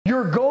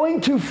You're going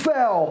to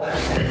fail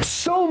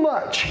so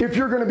much if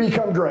you're going to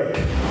become great.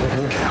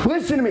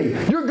 Listen to me.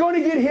 You're going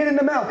to get hit in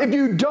the mouth. If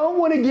you don't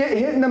want to get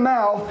hit in the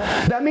mouth,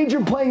 that means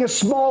you're playing a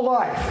small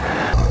life.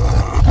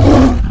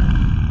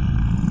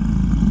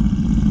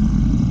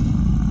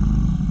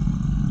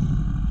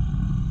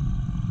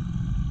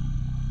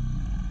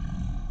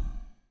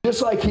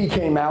 Just like he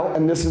came out,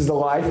 and this is the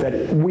life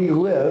that we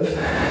live,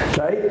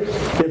 okay?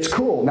 It's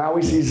cool. Now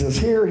he sees us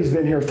here. He's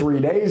been here 3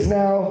 days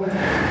now.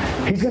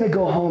 He's going to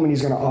go home and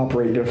he's going to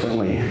operate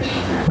differently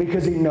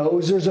because he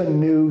knows there's a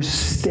new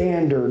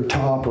standard to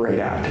operate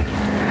at.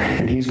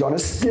 And he's going to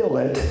steal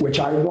it, which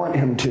I want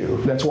him to.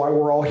 That's why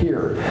we're all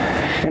here.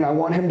 And I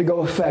want him to go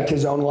affect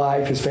his own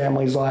life, his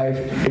family's life,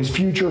 his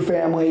future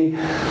family,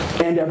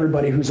 and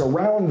everybody who's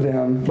around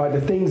them by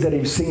the things that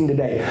he's seen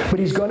today. But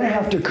he's going to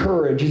have the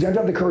courage. He's going to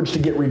have the courage to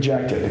get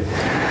rejected.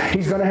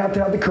 He's going to have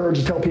the courage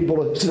to tell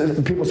people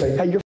say,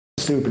 hey, you're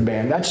stupid,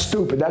 man. That's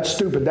stupid. That's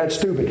stupid. That's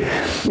stupid.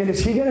 And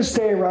is he going to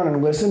stay around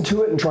and listen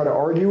to it and try to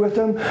argue with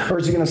them? Or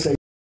is he going to say,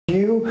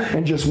 you,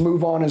 and just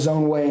move on his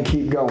own way and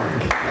keep going?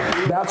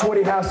 That's what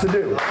he has to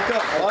do.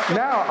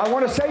 Now, I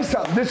want to say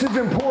something. This is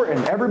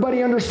important.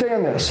 Everybody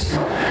understand this.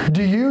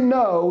 Do you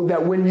know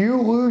that when you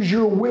lose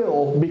your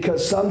will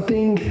because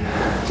something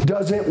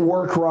doesn't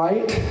work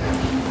right,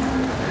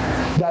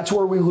 that's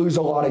where we lose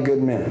a lot of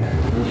good men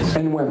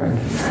and women.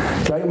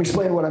 Okay, let me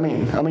explain what I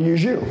mean. I'm going to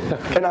use you,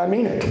 and I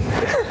mean it.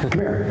 Come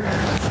here.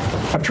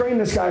 I've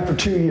trained this guy for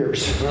 2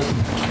 years.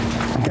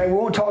 Okay, we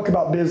won't talk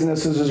about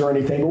businesses or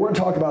anything, but we're going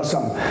to talk about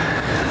something.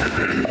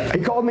 He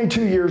called me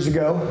 2 years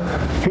ago.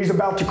 He's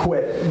about to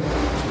quit.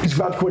 He's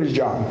about to quit his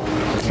job.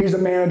 He's a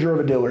manager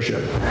of a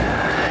dealership.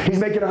 He's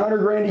making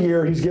 $100,000 a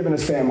year. He's giving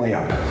his family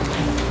up.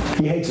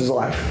 He hates his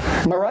life.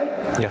 Am I right?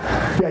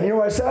 Yeah. Yeah, you know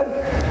what I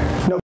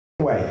said? No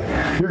way.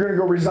 You're going to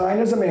go resign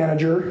as a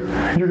manager.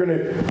 You're going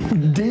to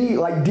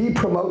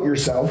de-promote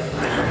yourself,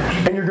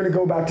 and you're going to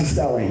go back to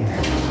selling.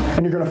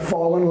 And you're going to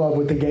fall in love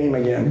with the game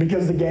again.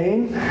 Because the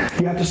game,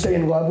 you have to stay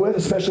in love with,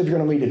 especially if you're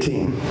going to lead a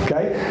team.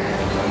 Okay?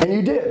 And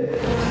you did.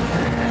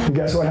 And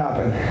guess what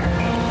happened?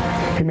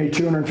 He made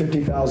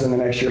 $250,000 the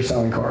next year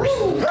selling cars.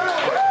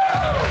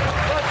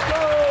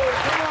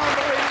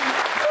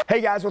 Hey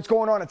guys, what's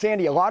going on? It's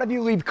Andy. A lot of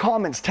you leave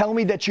comments telling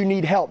me that you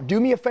need help. Do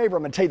me a favor.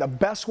 I'm going to tell you the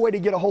best way to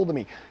get a hold of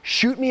me.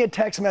 Shoot me a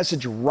text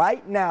message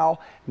right now,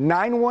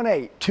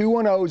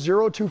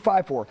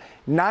 918-210-0254.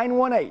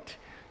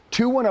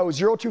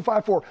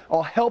 918-210-0254.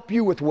 I'll help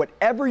you with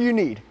whatever you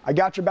need. I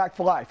got your back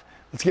for life.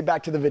 Let's get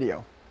back to the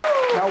video.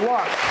 Now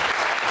watch.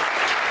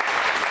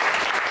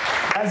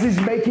 As he's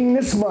making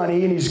this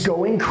money and he's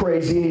going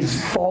crazy and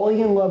he's falling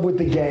in love with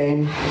the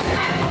game,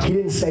 he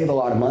didn't save a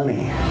lot of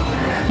money.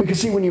 Because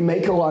see, when you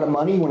make a lot of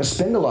money, you want to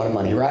spend a lot of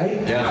money,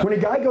 right? Yeah. When a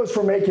guy goes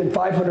from making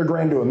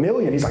 $500,000 to $1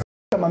 million, he's like,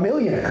 I'm a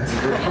millionaire.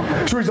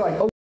 So he's like,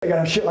 oh, I got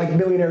to have shit like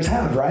millionaires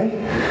have, right?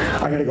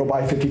 I got to go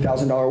buy a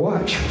 $50,000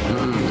 watch.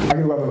 I got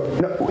to go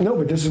no,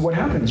 but this is what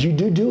happens. You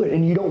do it,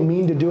 and you don't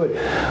mean to do it,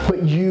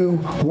 but you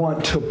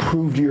want to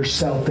prove to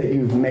yourself that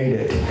you've made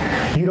it.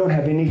 You don't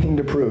have anything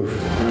to prove.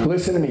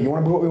 Listen to me. You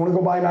want to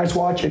go buy a nice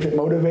watch? If it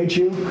motivates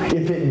you,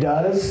 if it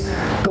does,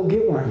 go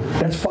get one.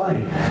 That's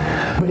fine.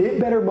 But it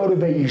better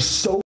motivate you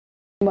so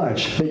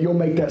much that you'll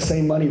make that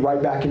same money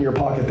right back in your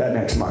pocket that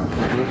next month.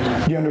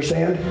 Do you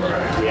understand?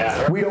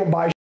 Yeah. We don't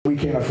buy we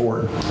can't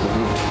afford.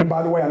 And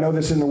by the way, I know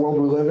this is in the world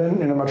we live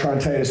in, and I'm not trying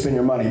to tell you to spend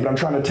your money, but I'm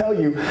trying to tell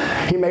you,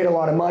 he made a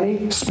lot of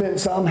money, spent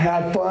some,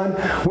 had fun,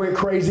 went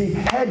crazy,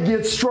 head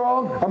gets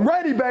strong. I'm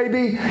ready,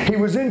 baby. He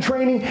was in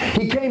training.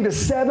 He came to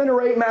 7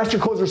 or 8 master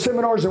closer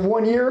seminars in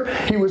 1 year.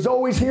 He was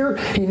always here.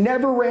 He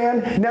never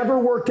ran, never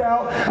worked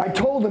out. I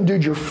told him,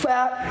 dude, you're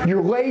fat,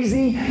 you're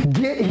lazy,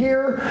 get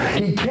here.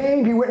 He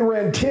came, he went and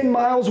ran 10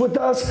 miles with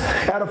us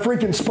at a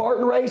freaking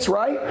Spartan race,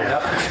 right?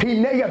 Yep.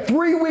 He got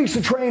 3 weeks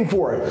to train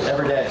for it.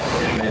 Every day.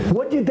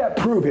 What did that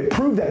prove? It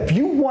proved that if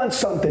you want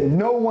something,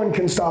 no one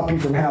can stop you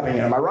from having it.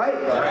 Am I right?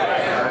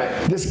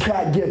 Right. This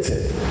cat gets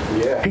it.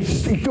 Yeah.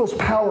 He feels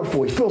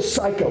powerful. He feels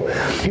psycho.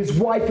 His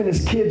wife and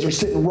his kids are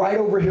sitting right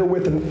over here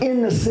with him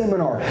in the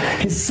seminar.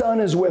 His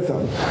son is with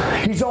him.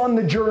 He's on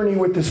the journey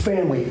with his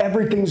family.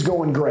 Everything's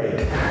going great.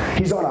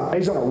 He's on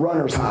a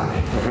runner's high.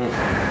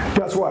 Mm-hmm.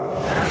 Guess what?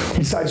 He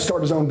decided to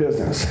start his own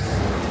business.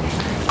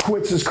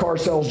 Quits his car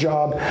sales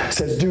job,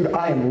 says, dude,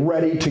 I am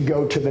ready to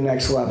go to the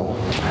next level.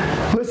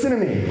 Listen to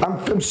me.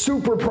 I'm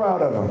super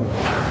proud of him.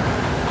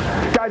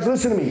 Guys,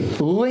 listen to me.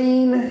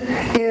 Lean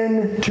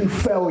into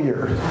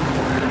failure.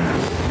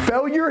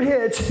 Failure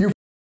hits, you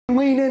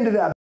lean into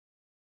that.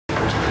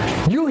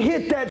 You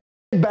hit that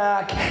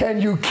back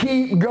and you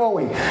keep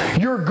going.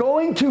 You're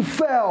going to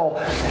fail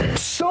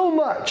so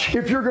much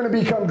if you're going to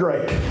become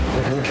great.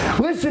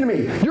 Listen to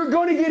me. You're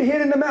going to get hit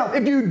in the mouth.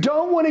 If you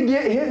don't want to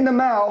get hit in the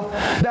mouth,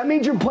 that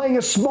means you're playing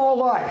a small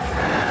life.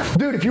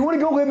 Dude, if you want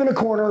to go live in a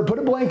corner, put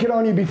a blanket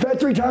on you, be fed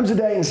 3 times a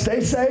day, and stay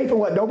safe and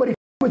let nobody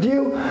with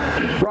you,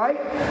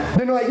 right?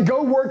 Then like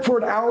go work for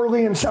an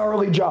hourly and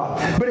salary job.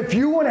 But if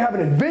you want to have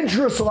an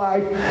adventurous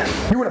life,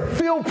 you want to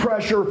feel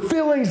pressure,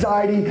 feel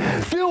anxiety,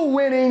 feel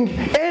winning,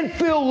 and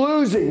feel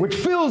losing, which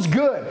feels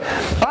good.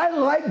 I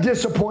like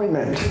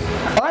disappointment.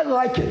 I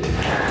like it.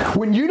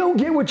 When you don't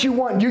get what you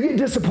want, you get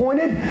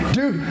disappointed,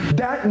 dude,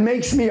 that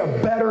makes me a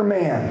better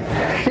man.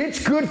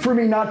 It's good for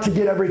me not to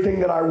get everything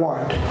that I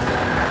want.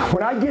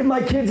 When I give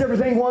my kids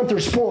everything they want, they're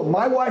spoiled.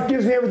 My wife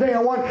gives me everything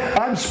I want,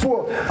 I'm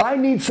spoiled. I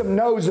need some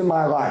no's in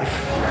my life.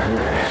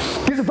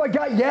 Because if I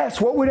got yes,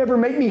 what would ever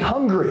make me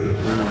hungry?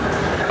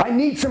 I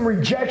need some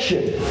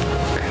rejection.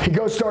 He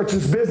goes, starts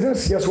his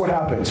business, guess what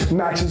happens?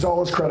 Maxes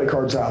all his credit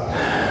cards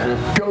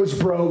out. Goes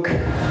broke,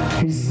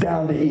 he's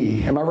down to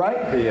E. Am I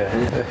right?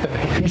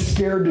 Yeah. He's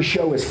scared to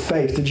show his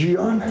face. Did you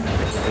yawn?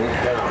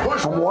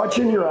 I'm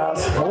watching your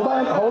ass. Hold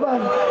on.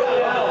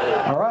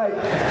 All right.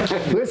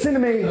 Listen to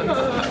me.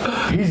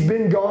 He's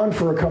been gone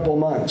for a couple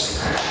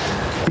months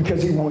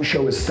because he won't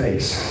show his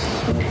face.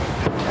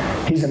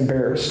 He's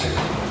embarrassed.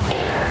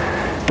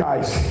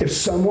 Guys, if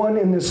someone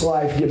in this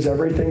life gives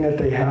everything that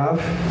they have,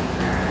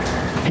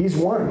 he's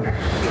won.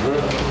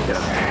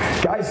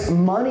 Guys,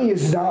 money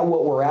is not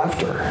what we're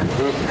after.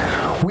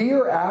 We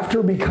are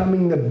after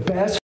becoming the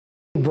best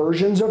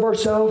versions of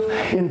ourselves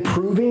and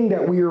proving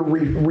that we are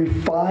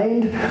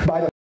refined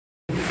by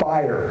the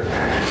fire.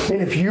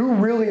 And if you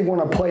really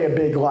want to play a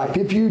big life,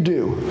 if you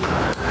do,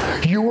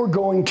 you are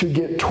going to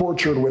get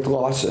tortured with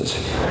losses.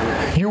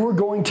 You are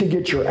going to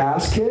get your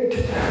ass kicked.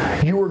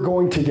 You are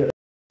going to get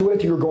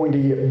with, you're going to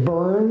get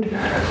burned.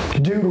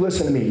 Dude,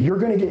 listen to me. You're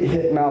going to get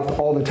hit mouth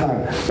all the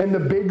time. And the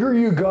bigger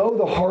you go,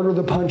 the harder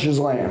the punches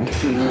land.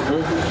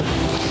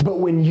 But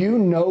when you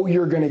know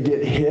you're going to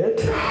get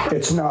hit,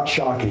 it's not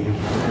shocking.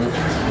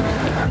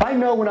 I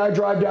know when I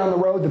drive down the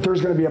road that there's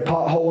going to be a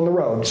pothole in the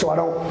road, so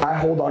I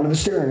hold onto the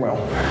steering wheel.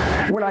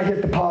 When I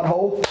hit the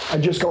pothole, I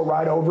just go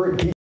right over it and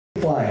keep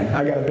flying.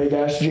 I got a big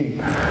ass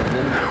Jeep.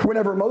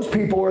 Whenever most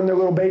people are in their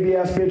little baby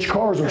ass bitch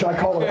cars, which I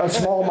call a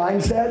small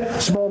mindset,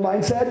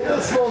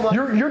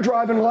 you're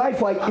driving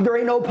life like there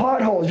ain't no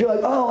potholes. You're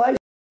like, oh, life's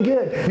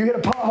good. You hit a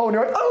pothole and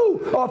you're like,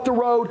 oh, off the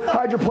road,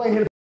 hydroplane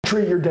hit a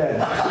tree, you're dead.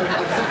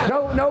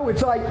 No,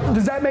 it's like,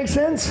 does that make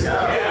sense?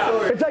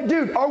 Yeah. It's like,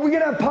 dude, are we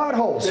going to have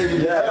potholes?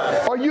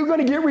 Yeah. Are you going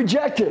to get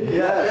rejected?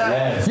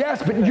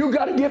 Yes, but you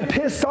got to get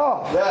pissed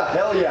off. Yeah,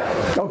 hell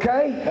yeah.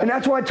 Okay? And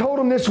that's why I told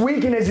him this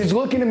weekend as he's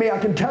looking at me, I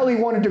can tell he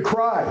wanted to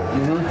cry.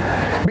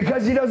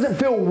 Because he doesn't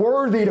feel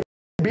worthy to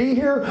be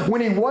here.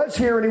 When he was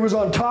here and he was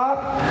on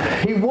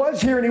top, he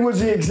was here and he was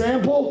the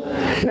example,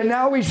 and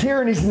now he's here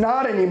and he's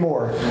not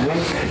anymore.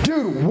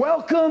 Dude,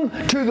 welcome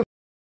to the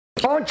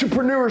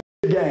entrepreneurship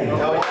game.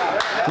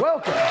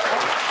 Welcome.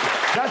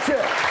 That's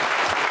it.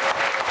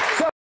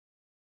 So,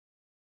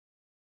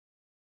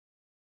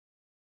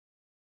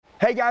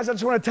 hey guys, I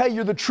just want to tell you,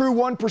 you're the true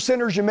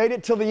 1%ers. You made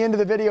it till the end of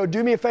the video.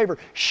 Do me a favor,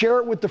 share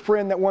it with the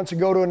friend that wants to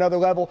go to another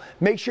level.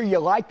 Make sure you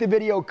like the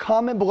video,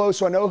 comment below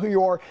so I know who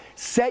you are,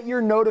 set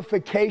your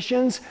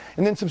notifications,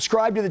 and then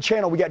subscribe to the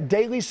channel. We got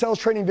daily sales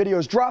training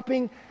videos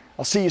dropping.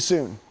 I'll see you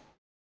soon.